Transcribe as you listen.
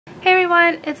Hey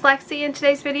everyone, it's Lexi. In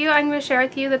today's video I'm going to share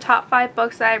with you the top 5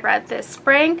 books that I read this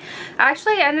spring. I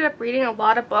actually ended up reading a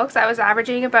lot of books. I was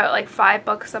averaging about like 5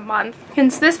 books a month.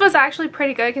 And this was actually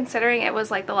pretty good considering it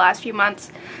was like the last few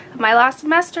months of my last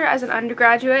semester as an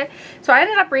undergraduate. So I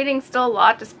ended up reading still a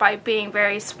lot despite being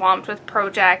very swamped with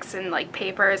projects and like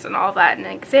papers and all that and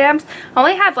exams. I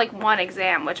only had like 1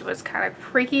 exam, which was kind of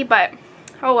freaky, but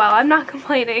oh well, I'm not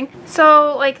complaining.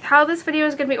 So like how this video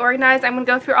is going to be organized, I'm going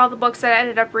to go through all the books that I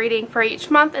ended up reading for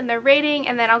each month and their rating,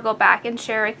 and then I'll go back and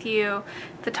share with you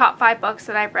the top 5 books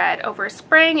that I've read over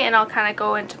spring, and I'll kind of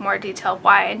go into more detail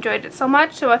why I enjoyed it so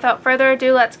much. So without further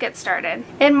ado, let's get started.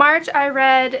 In March, I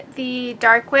read The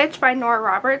Dark Witch by Nora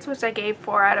Roberts, which I gave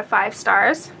 4 out of 5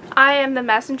 stars. I Am the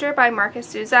Messenger by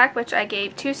Markus Zusack, which I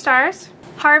gave 2 stars.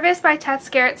 Harvest by Tess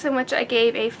Gerritsen, which I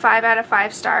gave a 5 out of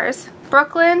 5 stars.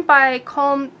 Brooklyn by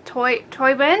Colm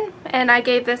Tóibín, and I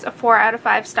gave this a 4 out of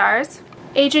 5 stars.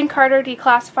 Agent Carter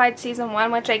Declassified Season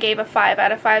 1, which I gave a 5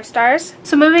 out of 5 stars.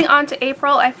 So moving on to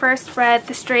April, I first read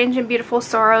The Strange and Beautiful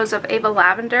Sorrows of Ava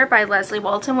Lavender by Leslye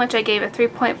Walton, which I gave a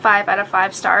 3.5 out of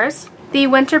 5 stars. The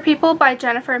Winter People by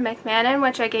Jennifer McMahon,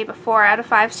 which I gave a 4 out of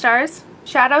 5 stars.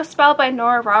 Shadow Spell by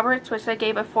Nora Roberts, which I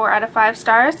gave a 4 out of 5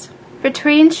 stars.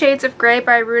 Between Shades of Grey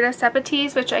by Ruta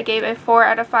Sepetys, which I gave a 4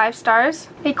 out of 5 stars.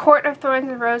 A Court of Thorns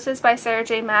and Roses by Sarah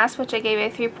J. Maas, which I gave a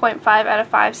 3.5 out of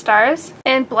 5 stars.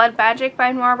 And Blood Magic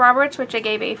by Nora Roberts, which I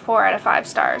gave a 4 out of 5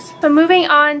 stars. So moving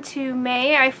on to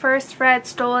May, I first read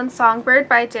Stolen Songbird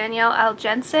by Danielle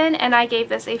Jensen, and I gave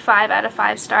this a 5 out of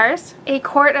 5 stars. A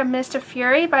Court of Mist of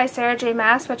Fury by Sarah J.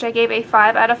 Maas, which I gave a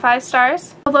 5 out of 5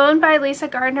 stars. Alone by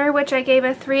Gardner, which I gave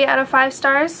a 3 out of 5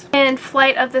 stars. And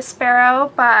Flight of the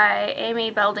Sparrow by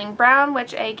Amy Belding Brown,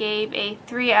 which I gave a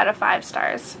 3 out of 5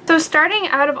 stars. So starting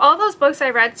out of all those books I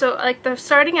read, so like they're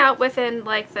starting out within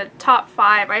like the top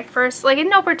 5, I first, like in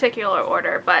no particular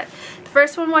order, but the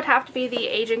first one would have to be the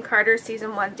Agent Carter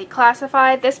Season 1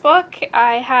 Declassified. This book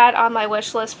I had on my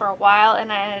wish list for a while, and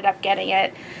I ended up getting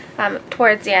it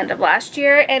towards the end of last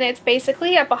year, and it's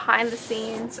basically a behind the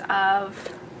scenes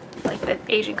of like the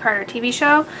Agent Carter TV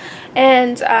show,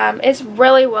 and it's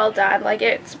really well done. Like,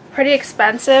 it's pretty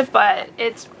expensive, but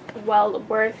it's well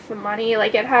worth the money.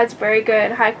 Like, it has very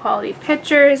good high quality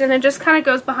pictures, and it just kind of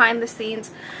goes behind the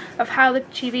scenes of how the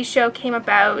TV show came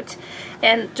about,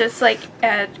 and just like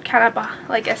a kind of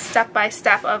like a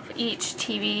step-by-step of each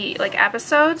TV like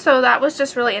episode. So that was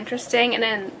just really interesting, and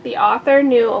then the author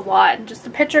knew a lot, and just the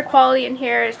picture quality in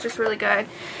here is just really good.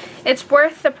 It's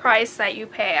worth the price that you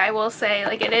pay, I will say.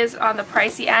 Like, it is on the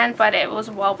pricey end, but it was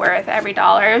well worth every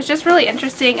dollar. It was just really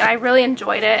interesting, and I really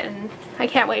enjoyed it, and I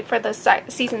can't wait for the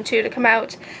season 2 to come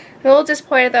out. I'm a little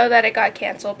disappointed though that it got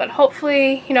canceled, but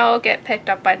hopefully, you know, it'll get picked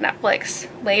up by Netflix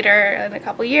later in a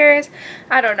couple years.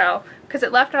 I don't know, because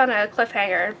it left on a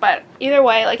cliffhanger. But either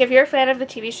way, like, if you're a fan of the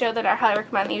TV show, then I highly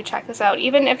recommend that you check this out.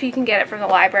 Even if you can get it from the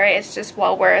library, it's just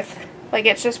well worth, like,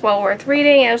 it's just well worth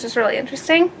reading. It was just really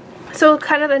interesting. So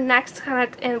kind of the next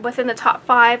within the top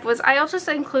 5 was, I also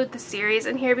include the series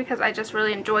in here because I just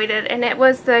really enjoyed it, and it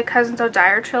was the Cousins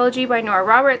O'Dyer trilogy by Nora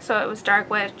Roberts. So it was Dark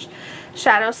Witch,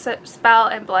 Shadow Spell,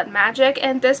 and Blood Magic.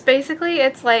 And this basically,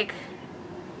 it's like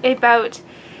about,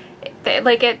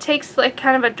 like, it takes like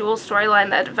kind of a dual storyline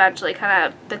that eventually kind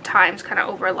of the times kind of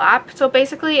overlap. So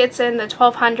basically it's in the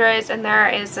 1200s, and there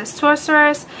is this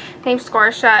sorceress named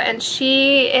Scotia, and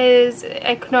she is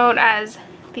known as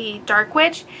the Dark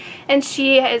Witch, and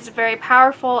she is very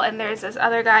powerful, and there's this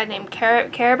other guy named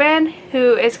Caravan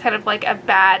who is kind of like a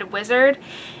bad wizard,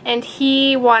 and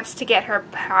he wants to get her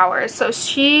powers. So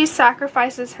she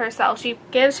sacrifices herself. She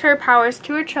gives her powers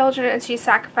to her children, and she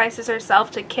sacrifices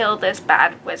herself to kill this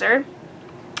bad wizard.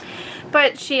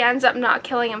 But she ends up not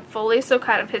killing him fully, so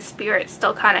kind of his spirit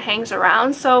still kind of hangs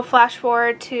around. So flash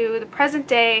forward to the present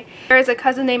day, there is a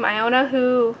cousin named Iona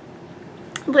who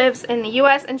lives in the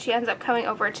US, and she ends up coming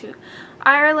over to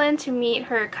Ireland to meet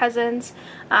her cousins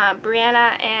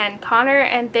Brianna and Connor,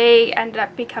 and they ended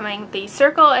up becoming the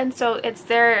Circle. And so it's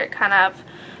their kind of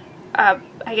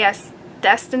I guess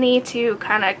destiny to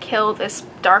kind of kill this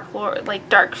dark lord, like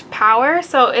dark power.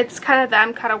 So it's kind of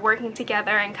them kind of working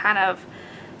together and kind of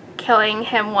killing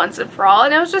him once and for all,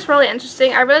 and it was just really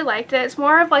interesting. I really liked it. It's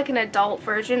more of like an adult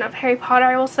version of Harry Potter,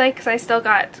 I will say, because I still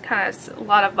got kind of a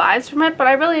lot of vibes from it, but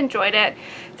I really enjoyed it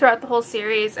throughout the whole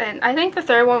series. And I think the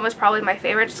third one was probably my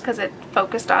favorite just because it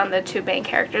focused on the 2 main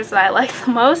characters that I like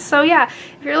the most. So yeah,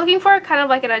 if you're looking for kind of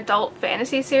like an adult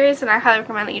fantasy series, then I highly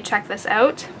recommend that you check this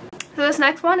out. So this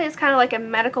next one is kind of like a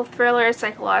medical thriller,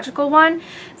 psychological one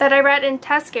that I read, and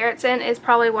Tess Gerritsen is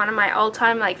probably one of my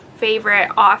all-time like favorite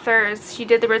authors. She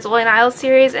did the Rizzoli Isles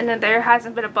series, and then there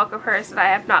hasn't been a book of hers that I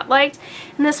have not liked.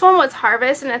 And this one was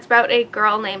Harvest, and it's about a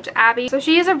girl named Abby. So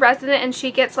she is a resident, and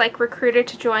she gets like recruited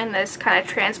to join this kind of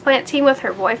transplant team with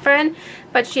her boyfriend,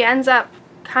 but she ends up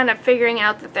kind of figuring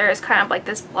out that there is kind of like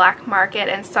this black market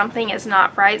and something is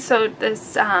not right. So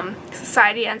this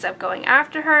society ends up going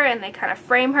after her and they kind of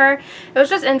frame her. It was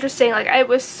just interesting. Like, it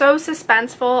was so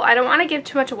suspenseful. I don't want to give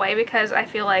too much away because I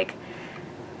feel like,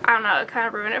 I don't know, it kind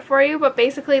of ruined it for you. But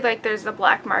basically, like, there's the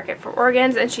black market for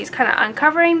organs and she's kind of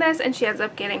uncovering this and she ends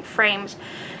up getting framed.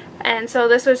 And so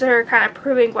this was her kind of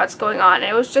proving what's going on.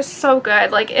 It was just so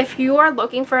good. Like, if you are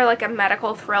looking for like a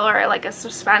medical thriller or like a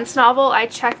suspense novel, I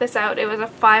checked this out. It was a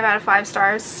 5 out of 5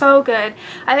 stars. So good.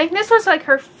 I think this was like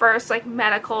her first like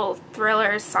medical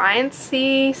thriller,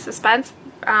 science-y suspense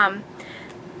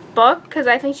book, because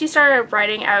I think she started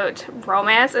writing out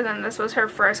romance, and then this was her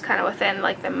first kind of within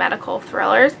like the medical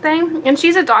thrillers thing. And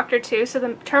she's a doctor too, so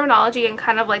the terminology and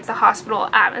kind of like the hospital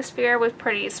atmosphere was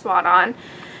pretty spot on.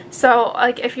 So,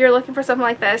 like, if you're looking for something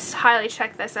like this, highly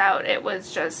check this out. It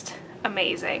was just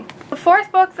amazing. The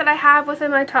fourth book that I have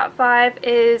within my top 5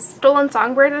 is Stolen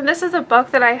Songbird, and this is a book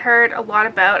that I heard a lot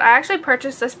about. I actually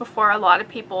purchased this before a lot of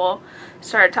people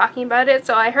started talking about it,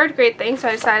 so I heard great things, so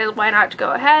I decided why not to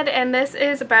go ahead. And this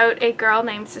is about a girl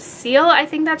named Cecile, I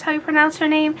think that's how you pronounce her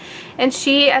name, and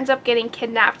she ends up getting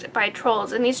kidnapped by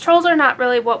trolls. And these trolls are not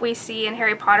really what we see in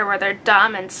Harry Potter where they're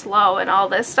dumb and slow and all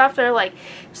this stuff. They're like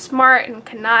smart and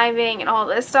conniving and all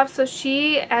this stuff. So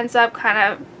she ends up kind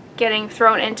of getting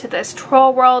thrown into this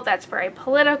troll world that's very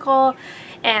political,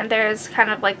 and there's kind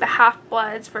of like the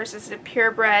half-bloods versus the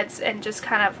purebreds and just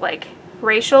kind of like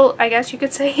racial, I guess you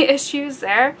could say, issues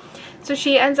there. So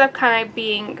she ends up kind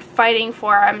of fighting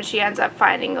for him. She ends up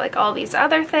finding like all these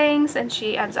other things, and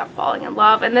she ends up falling in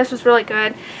love. And this was really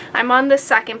good. I'm on the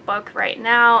second book right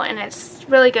now, and it's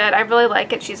really good. I really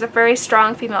like it. She's a very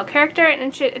strong female character,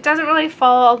 and it doesn't really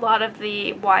follow a lot of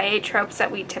the YA tropes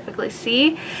that we typically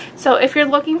see. So if you're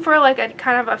looking for like a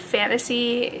kind of a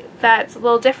fantasy that's a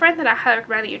little different, then I highly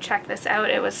recommend that you check this out.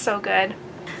 It was so good.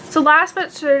 So last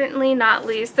but certainly not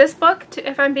least, this book,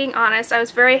 if I'm being honest, I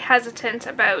was very hesitant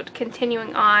about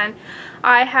continuing on.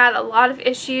 I had a lot of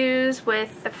issues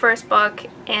with the first book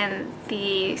in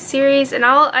the series, and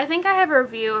I think I have a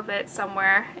review of it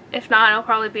somewhere. If not, it'll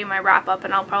probably be in my wrap-up,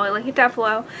 and I'll probably link it down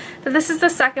below. But this is the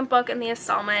second book in the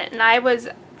installment, and I was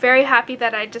very happy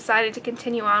that I decided to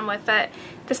continue on with it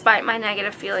despite my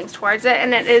negative feelings towards it.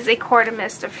 And it is A Court of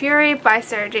Mist of Fury by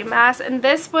Sarah J. Maas, and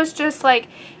this was just like,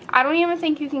 I don't even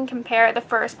think you can compare the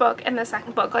first book and the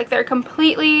second book. Like, they're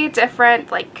completely different,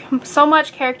 like so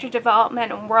much character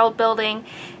development and world building,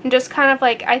 and just kind of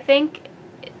like, I think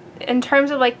in terms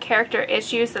of like character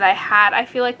issues that I had, I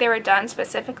feel like they were done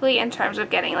specifically in terms of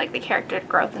getting like the character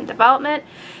growth and development.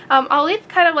 I'll leave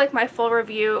kind of like my full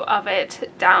review of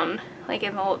it down like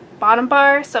in the bottom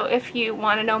bar, so if you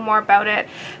want to know more about it.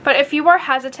 But if you were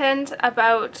hesitant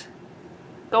about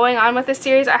going on with this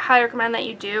series, I highly recommend that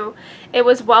you do. It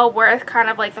was well worth kind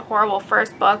of like the horrible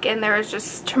first book, and there was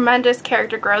just tremendous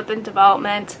character growth and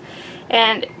development,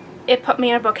 and it put me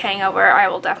in a book hangover, I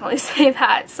will definitely say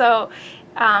that. So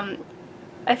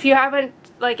if you haven't,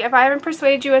 like, if I haven't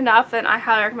persuaded you enough, then I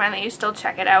highly recommend that you still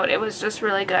check it out. It was just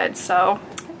really good. So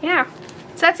yeah.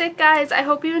 So that's it, guys. I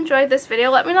hope you enjoyed this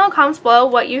video. Let me know in the comments below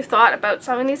what you thought about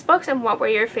some of these books and what were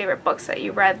your favorite books that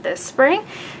you read this spring.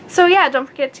 So yeah, don't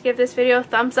forget to give this video a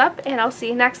thumbs up, and I'll see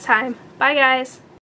you next time. Bye, guys.